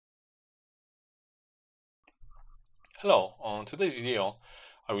Hello, on today's video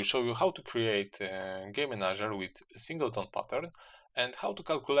I will show you how to create a game manager with a singleton pattern and how to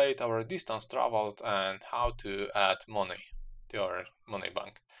calculate our distance traveled and how to add money to our money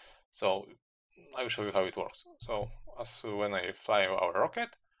bank. So I will show you how it works. So as when I fly our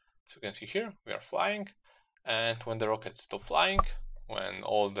rocket, as you can see here, we are flying, and when the rocket stops flying, when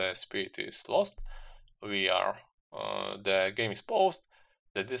all the speed is lost, the game is paused,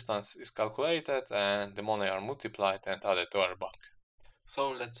 the distance is calculated, and the money are multiplied and added to our bank.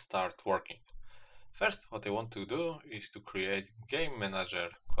 So let's start working. First, what I want to do is to create game manager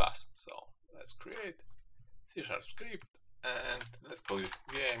class. So let's create C# script and let's call it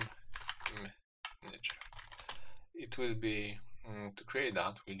game manager. It will be to create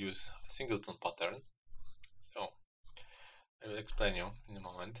that we'll use a singleton pattern. So I will explain you in a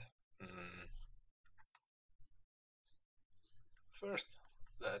moment. First,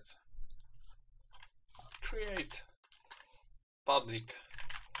 let's create public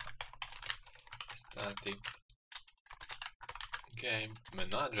static game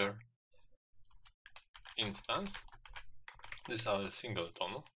manager instance. This is our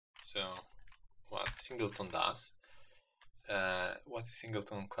singleton. So what singleton does, what a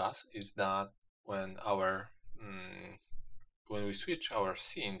singleton class is that when we switch our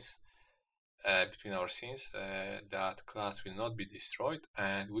scenes between our scenes, that class will not be destroyed,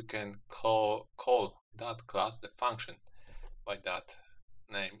 and we can call that class, the function, by that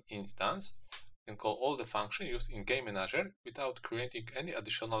name instance. We can call all the function used in game manager without creating any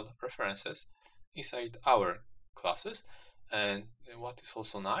additional references inside our classes. And what is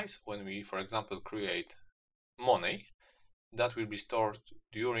also nice, when we, for example, create money, that will be stored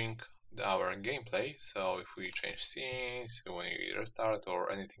during our gameplay. So if we change scenes, when we restart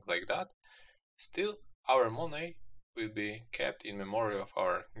or anything like that, still our money will be kept in memory of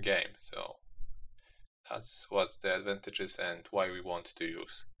our game. So that's what's the advantages and why we want to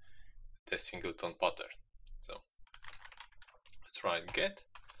use the singleton pattern. So let's write get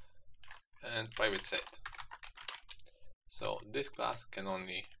and private set. So this class can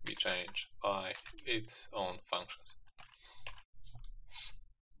only be changed by its own functions.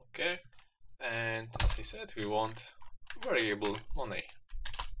 Okay, and as I said, we want variable money.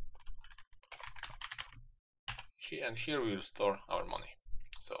 And here we will store our money.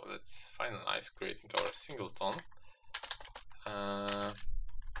 So let's finalize creating our singleton.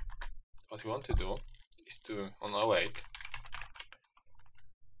 What we want to do is to, on awake,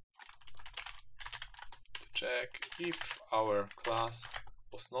 to check if our class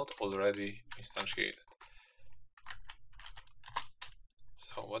was not already instantiated.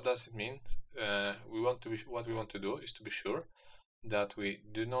 So what does it mean? What we want to do is to be sure that we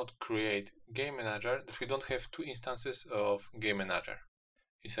do not create game manager, that we don't have two instances of game manager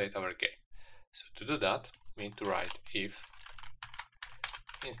inside our game. So to do that, we need to write if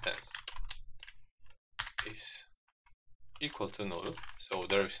instance is equal to null, so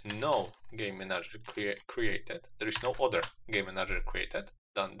there is no game manager created, there is no other game manager created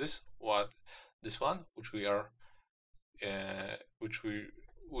than this one which we are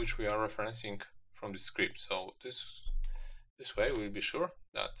referencing from the script. So this way we'll be sure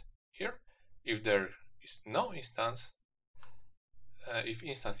that here, if there is no instance, if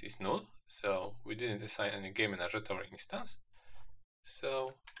instance is null, so we didn't assign any game manager to our instance,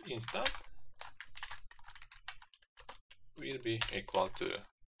 so instance will be equal to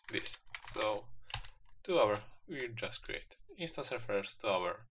this. So we'll just create instance refers to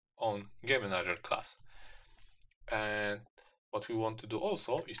our own game manager class. And what we want to do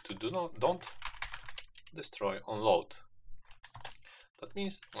also is to don't destroy on load. That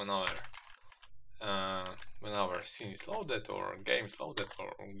means when our scene is loaded, or game is loaded,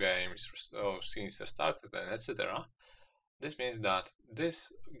 or scene is restarted, and etc., this means that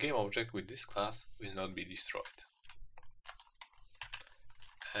this game object with this class will not be destroyed.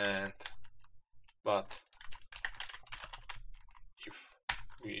 But if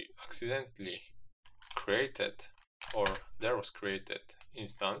we accidentally created, or there was created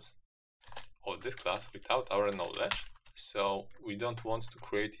instance of this class without our knowledge, so we don't want to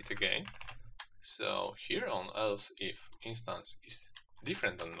create it again. So here on else if instance is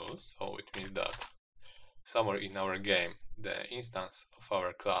different than null, so it means that somewhere in our game the instance of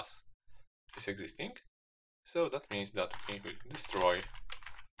our class is existing. So that means that we will destroy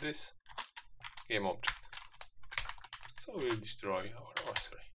this game object. So we will destroy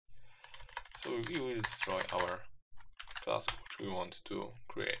we will destroy our class which we want to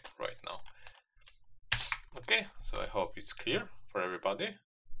create right now. Okay, so I hope it's clear for everybody.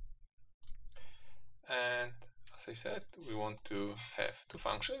 And as I said, we want to have two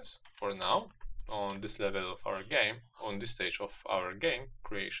functions for now. on this level of our game, on this stage of our game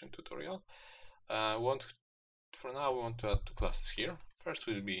creation tutorial. For now we want to add two classes here. First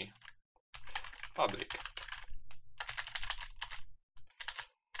will be public.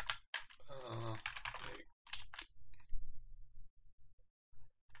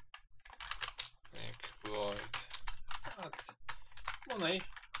 Make void add money.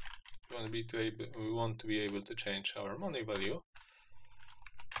 We want to be able to change our money value.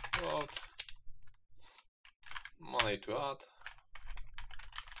 Void money to add.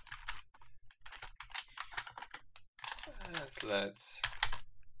 And let's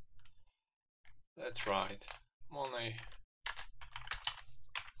write money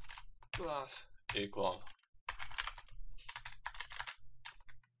plus equal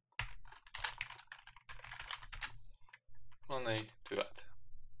money to add.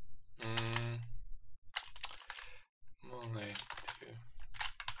 Money to add.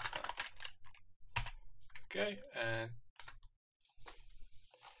 Okay, and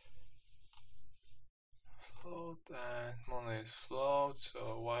float, and money is float,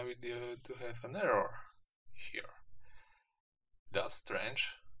 so why we do have an error here? That's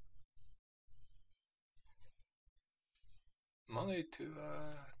strange. Money to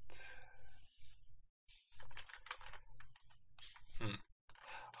add.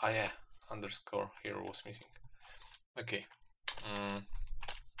 Ah yeah, underscore here was missing. Okay.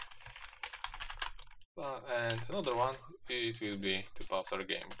 And another one, it will be to pause our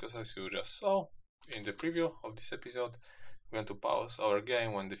game, because as you just saw in the preview of this episode, we want to pause our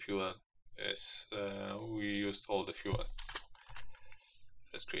game when the fuel is we used all the fuel.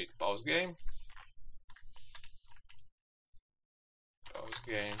 So let's create pause game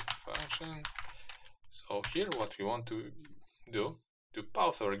function. So here what we want to do to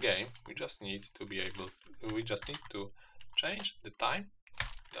pause our game, we just need to change the time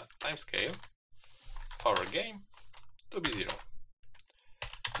scale of our game to be 0.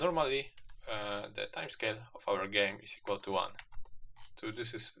 Normally the time scale of our game is equal to 1. So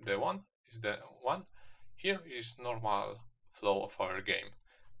this is the 1. Here is normal flow of our game.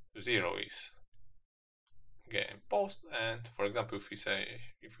 0 is game paused, and for example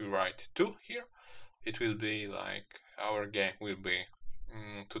if we write 2 here, it will be like our game will be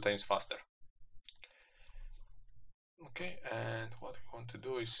 2 times faster. Okay, and what we want to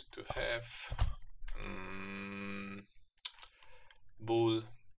do is to have bool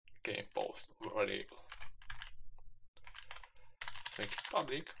game post variable. Let's make it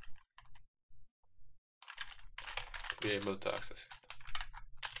public to be able to access it.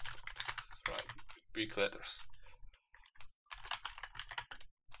 That's right, big letters.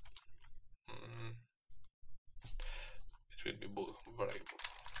 It will be bool variable.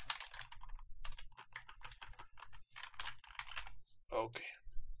 Okay,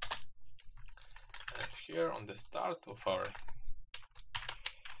 and here on the start of our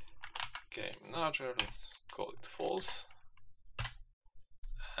game manager, let's call it false,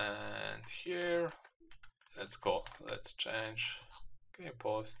 and here let's change game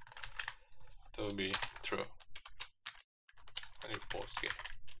post to be true when you post game.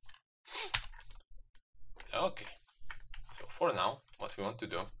 Okay, so for now what we want to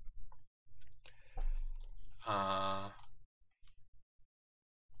do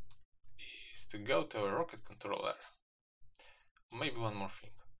is to go to our rocket controller. Maybe one more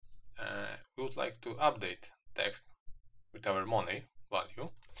thing, we would like to update text with our money value.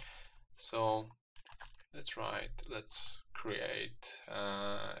 So let's create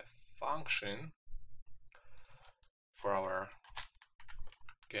a function for our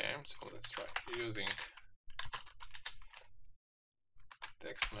game. So let's try using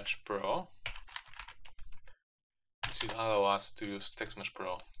TextMesh Pro. This will allow us to use TextMesh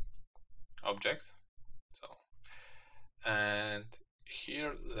Pro objects. So, and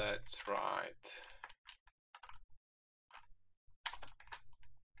here let's write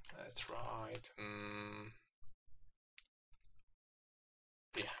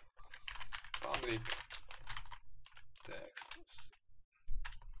public text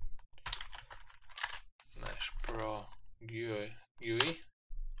Mesh Pro GUI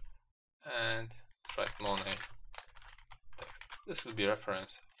and write money text. This will be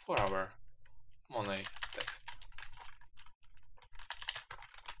reference for our money text.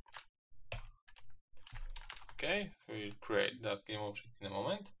 Okay, we'll create that game object in a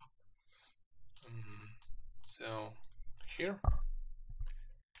moment. So here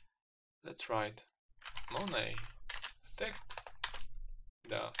let's write money text.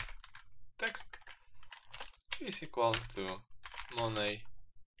 The text is equal to money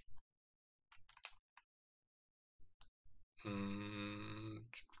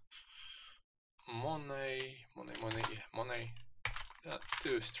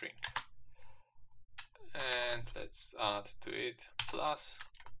toString, and let's add to it plus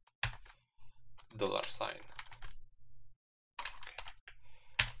 $sign. Okay,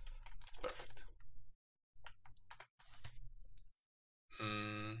 that's perfect.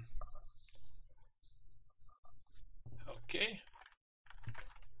 Okay,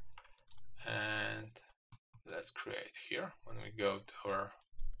 and let's create here when we go to our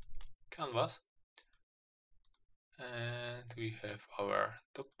canvas, and we have our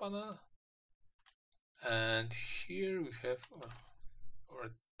top panel, and here we have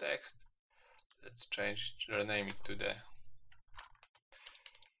our text. Let's rename it to the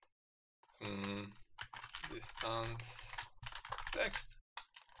distance text.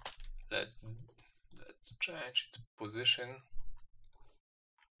 Let's change its position.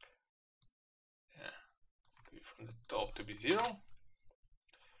 Yeah, from the top to be 0,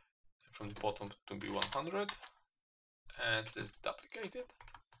 from the bottom to be 100, and let's duplicate it,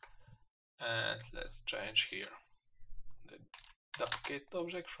 and let's change here the duplicated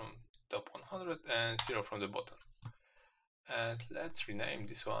object from top 100 and 0 from the bottom, and let's rename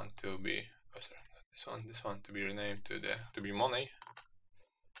this one to be this one to be renamed to be money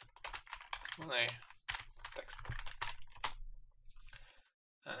text,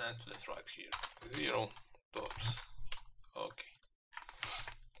 and let's write here $0. Okay,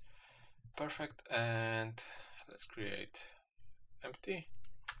 perfect. And let's create empty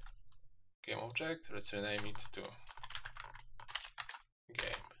game object. Let's rename it to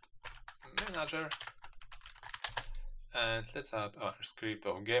game manager, and let's add our script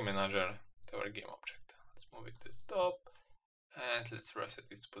of game manager to our game object. Let's move it to the top, and let's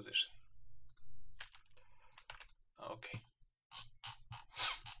reset its position. Okay,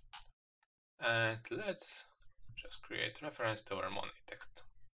 and let's just create reference to our money text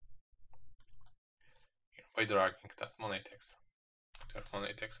here by dragging that money text to our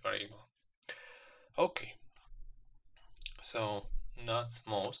money text variable. Okay, so that's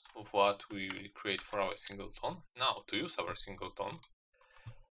most of what we will create for our singleton. Now, to use our singleton,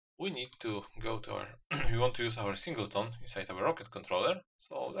 we need to go to our we want to use our singleton inside our rocket controller.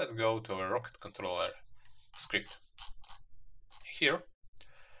 So let's go to our rocket controller script. Here,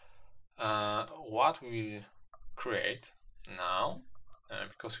 what we will create now,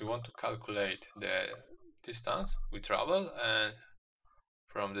 because we want to calculate the distance we travel, and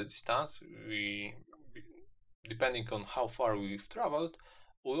from the distance depending on how far we've traveled,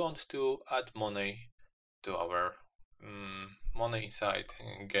 we want to add money to our money inside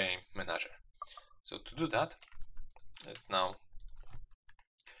game manager. So to do that, let's now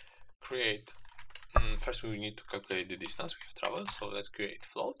create first we need to calculate the distance we have traveled. So let's create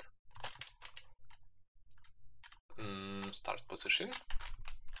float start position.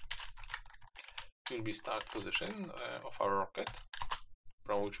 It will be start position of our rocket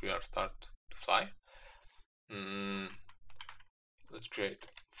from which we are start to fly. Let's create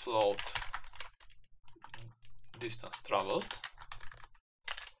float distance traveled,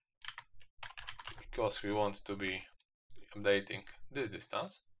 because we want to be updating this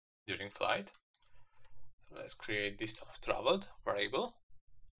distance during flight. So let's create distance traveled variable.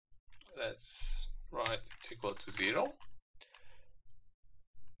 Let's write it's equal to 0.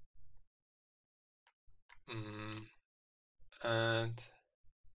 And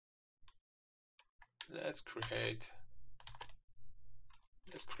let's create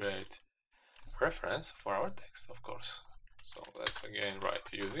reference for our text, of course. So let's again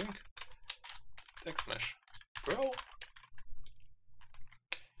write using text mesh pro,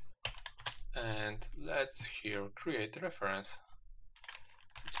 and let's here create a reference.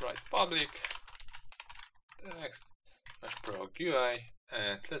 Let's write public text mesh pro GUI,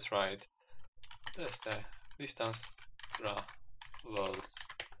 and let's write distance traveled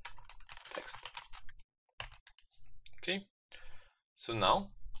text. Okay, so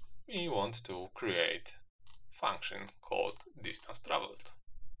now we want to create function called distance traveled.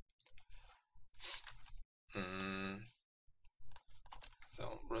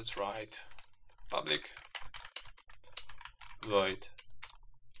 So let's write public void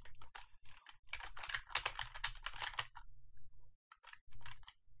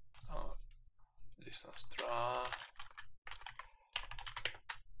distance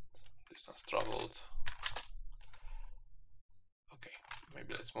traveled. Okay,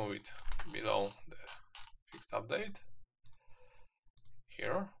 maybe let's move it below the fixed update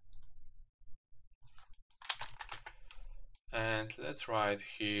here, and let's write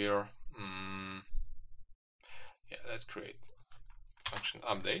here let's create function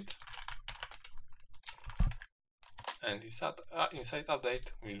update, and inside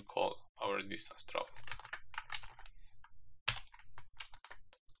update we'll call our distance traveled.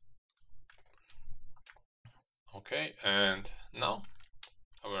 Okay, and now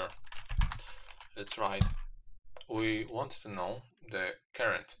let's write. We want to know the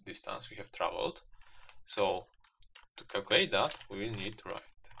current distance we have traveled. So to calculate that, we will need to write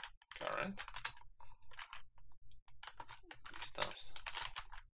current distance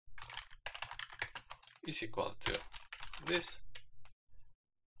is equal to this.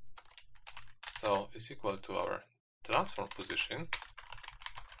 So it's equal to our transform position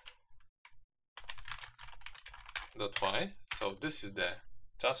dot y. So this is the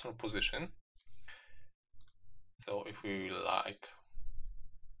transform position. So if we like,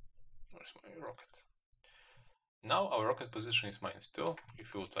 where's my rocket? Now our rocket position is -2.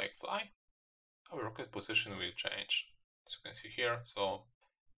 If we would like fly, our rocket position will change, as you can see here. So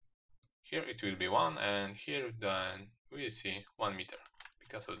here it will be 1, and here then we will see 1 meter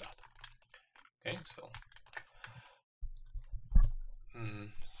because of that. Okay,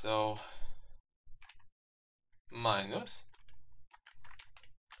 so minus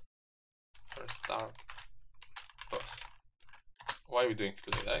our start bus. Why are we doing it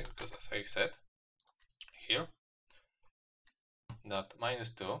like that? Because as I said here, that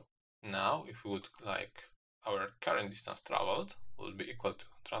 -2. Now if we would like our current distance traveled will be equal to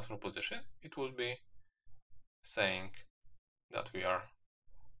transfer position, it will be saying that we are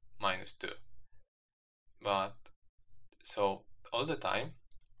 -2. But so all the time,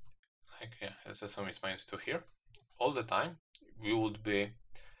 like let's assume it's -2 here, all the time we would be,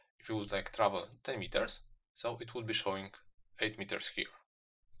 if we would like travel 10 meters, so it would be showing 8 meters here.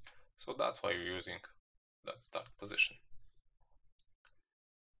 So that's why we're using that start position.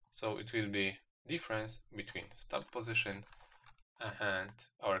 So it will be difference between start position and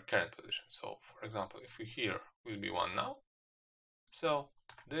our current position. So for example, if we here will be 1 now, so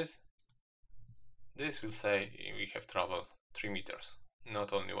this will say we have traveled 3 meters,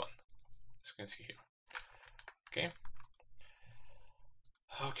 not only 1, as you can see here.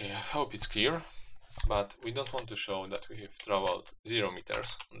 Okay, I hope it's clear, but we don't want to show that we have traveled 0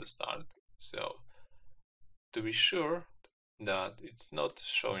 meters on the start. So to be sure that it's not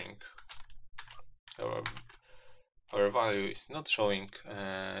showing, our value is not showing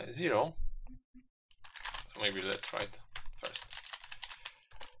 0, so maybe let's write first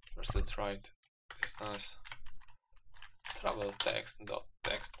let's write distance travel text dot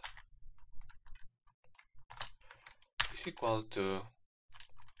text is equal to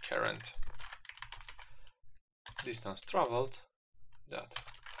current distance traveled dot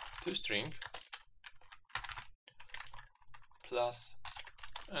toString plus,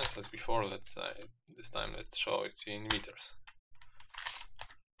 and as before, let's say this time let's show it's in meters.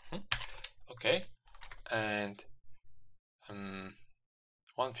 Okay, and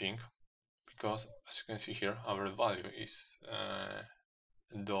one thing, because as you can see here, our value is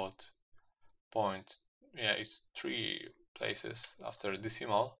dot point, it's 3 places after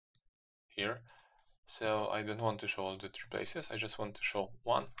decimal here. So I don't want to show all the 3 places, I just want to show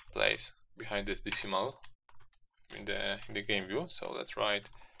 1 place behind this decimal in the game view. So let's write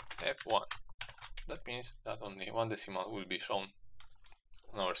F1. That means that only 1 decimal will be shown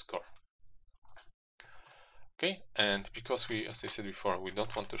on our score. Okay, and because we, as I said before, we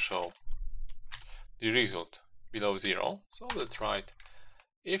don't want to show the result below 0, so let's write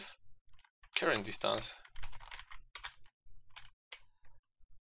if current distance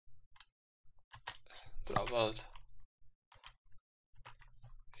traveled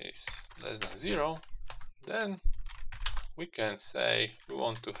is less than 0, then we can say we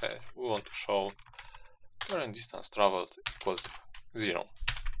want to show current distance traveled equal to 0.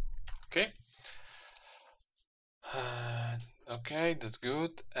 Okay. Okay, that's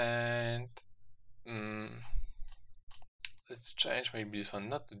good. And let's change maybe this one,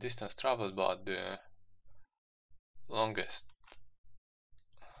 not the distance traveled, but the longest.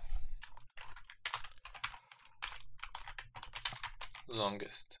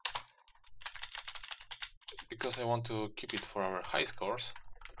 Because I want to keep it for our high scores,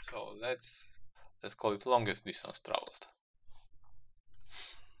 so let's call it longest distance traveled.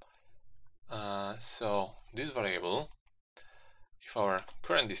 So this variable, if our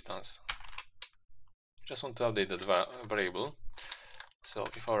current distance, just want to update that variable, so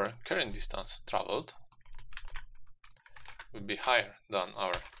if our current distance traveled will be higher than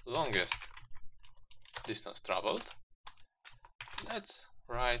our longest distance traveled, let's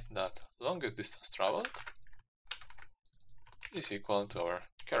write that longest distance traveled is equal to our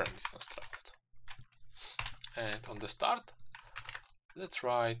current distance traveled. And on the start, let's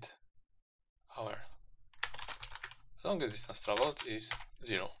write our longest distance traveled is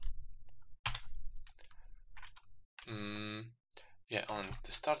 0. on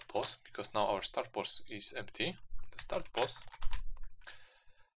the start pose, because now our start pose is empty. The start pose,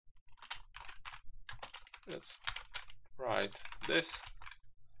 let's write this.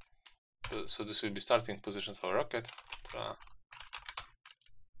 So this will be starting positions of our rocket.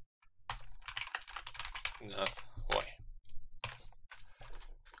 Not y.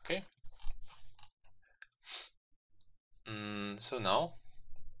 Okay. So now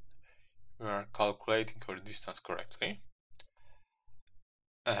we are calculating our distance correctly,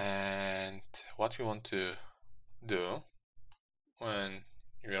 and what we want to do when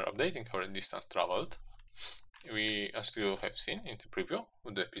we are updating our distance traveled, as you have seen in the preview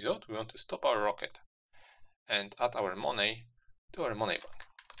of the episode, we want to stop our rocket and add our money to our money bank.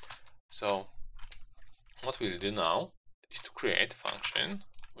 So what we'll do now is to create a function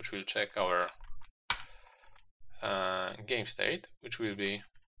which will check our game state, which will be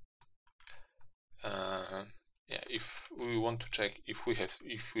if we want to check if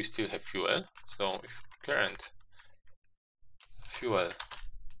we still have fuel. So if current fuel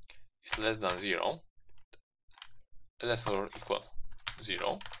is less than 0, less or equal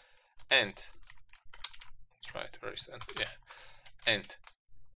 0, and let's write where is and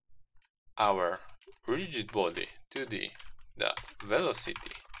our rigid body 2D that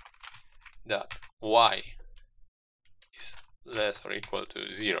velocity that y is less or equal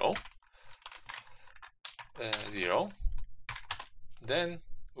to 0, then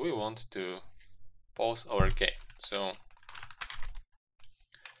we want to pause our game. So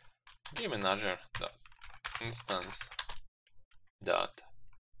game manager dot instance dot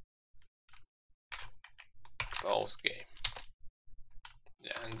pause game.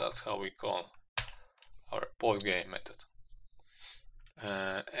 And that's how we call our pause game method.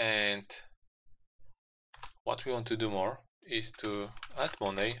 And what we want to do more is to add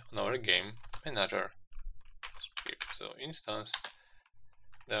money on our game manager script. So instance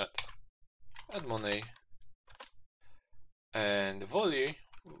that add money, and value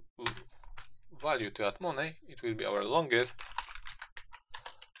to add money, it will be our longest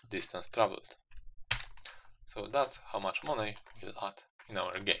distance traveled. So that's how much money we'll add in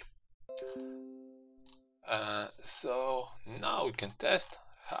our game. So now we can test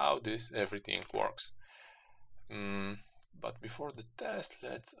how this everything works. But before the test,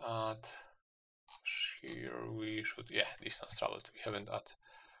 let's add here, we should, distance traveled. We haven't added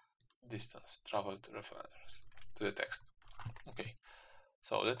distance traveled reference to the text. Okay,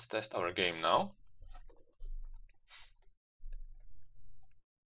 so let's test our game now.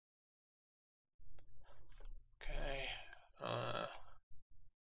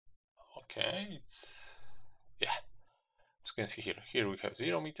 Okay, it's as you can see here we have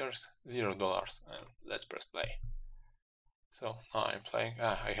 0 meters, $0, and let's press play. So now I'm flying.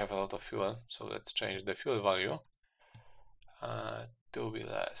 I have a lot of fuel, so let's change the fuel value to be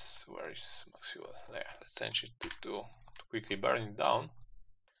less. Where is max fuel? Let's change it to 2 to quickly burn it down.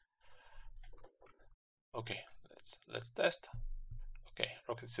 Okay, let's test. Okay,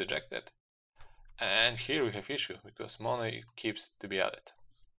 rocket is ejected, and here we have issue because money keeps to be added.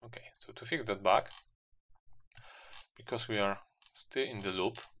 Okay, so to fix that bug, because we are still in the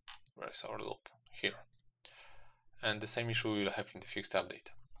loop, where is our loop? Here. And the same issue we will have in the fixed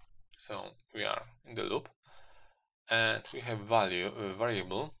update. So we are in the loop, and we have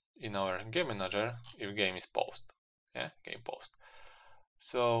variable in our game manager if game is paused. Game paused.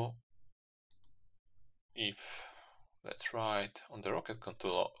 So if let's write on the rocket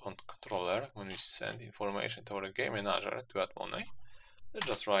controller, when we send information to our game manager to add money, let's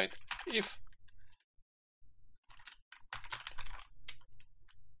just write if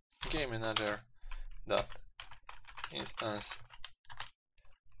game manager dot instance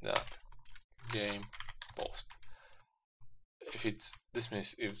dot game post. If this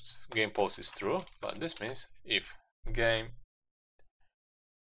means if game post is true, but this means if game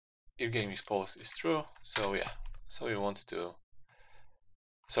is post is true. So so we want to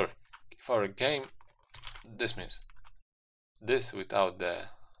if our game, this means this without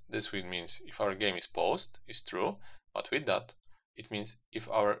this means if our game is post is true, but with that it means if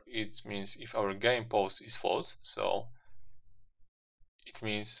our game post is false. So it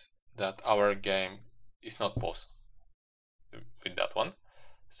means that our game is not post with that one.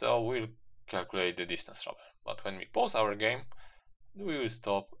 So we'll calculate the distance travel. But when we pause our game, we will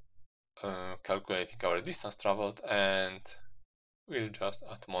stop calculating our distance traveled, and we'll just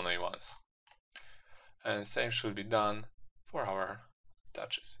add money once. And same should be done for our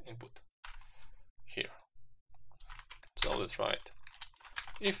touches input here. So let's write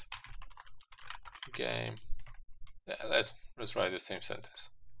if game, let's write the same sentence.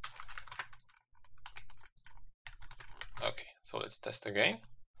 Okay, So let's test again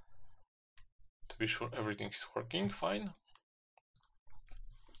to be sure everything is working fine.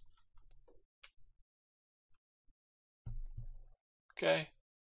 Okay.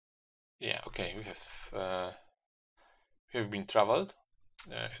 Yeah, okay, we have been traveled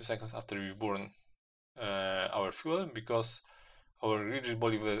a few seconds after we burn our fuel, because our rigid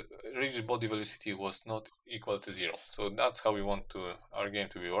body velocity was not equal to 0. So that's how we want our game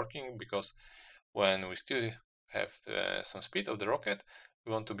to be working, because when we still have some speed of the rocket,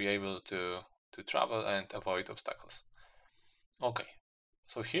 we want to be able to travel and avoid obstacles. Okay,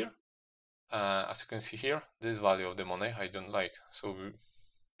 so here, as you can see here, this value of the money I don't like. So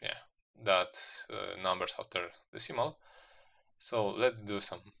yeah, that numbers after decimal. So let's do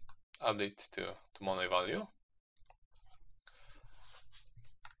some update to money value.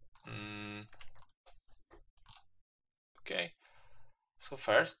 Okay, so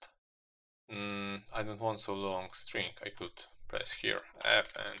first, I don't want so long string. I could press here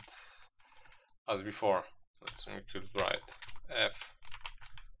F, and as before, we could write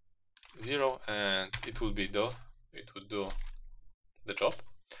F0 and it would do the job.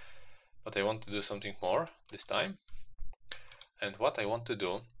 But I want to do something more this time. And what I want to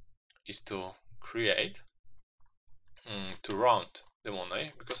do is to create, to round the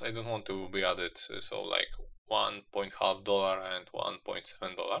money, because I don't want to be added, so like $1.5 and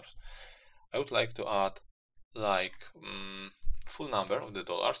 $1.7. I would like to add like full number of the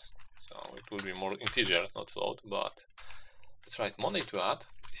dollars, so it will be more integer, not float. But let's write money to add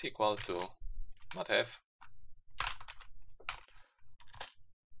is equal to matf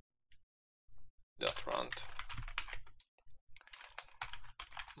dot round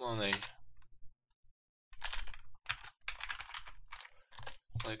money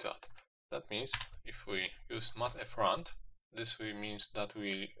to add. That means if we use matf round, this means that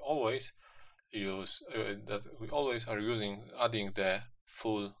we always use are adding the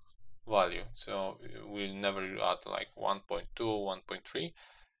full value. So we'll never add like 1.2, 1.3,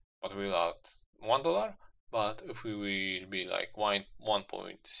 but we'll add $1. But if we will be like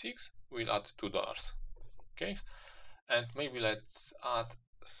 1.6, we'll add $2. Okay, and maybe let's add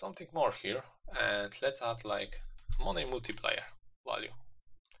something more here, and let's add like money multiplier value.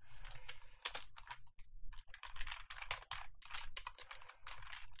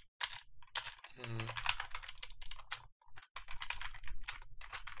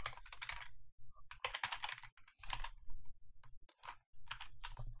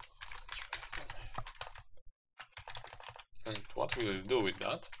 And what we will do with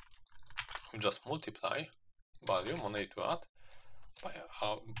that, we just multiply value money to add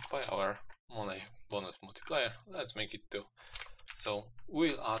by our money bonus multiplier. Let's make it 2. So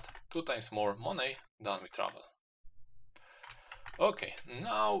we'll add 2 times more money than we travel. Okay,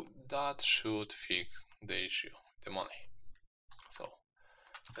 now that should fix the issue, the money. So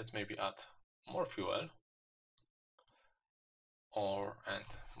let's maybe add more fuel and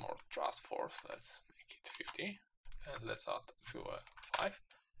more thrust force. Let's make it 50, and let's add fuel 5,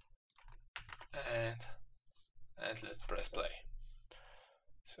 and let's press play.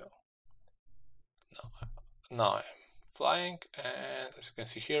 So now I'm flying, and as you can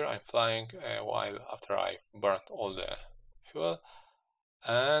see here, I'm flying while after I've burned all the fuel,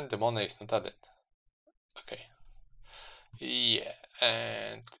 and the money is not added. Okay, yeah,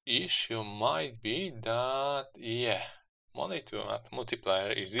 and issue might be that, yeah, money to add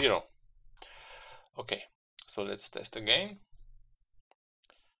multiplier is 0. Okay, so let's test again.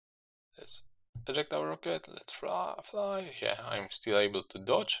 Let's eject our rocket, let's fly. Yeah, I'm still able to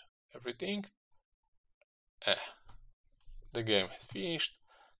dodge everything. The game has finished,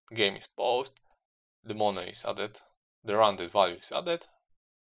 the game is paused, the money is added, the rounded value is added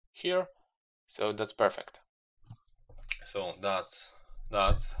here, so that's perfect. So that's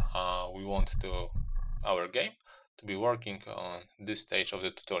we want our game to be working on this stage of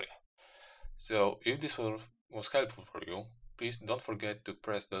the tutorial. So if this was helpful for you, please don't forget to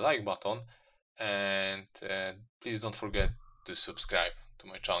press the like button, and please don't forget to subscribe to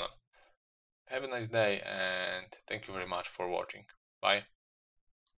my channel. Have a nice day, and thank you very much for watching. Bye.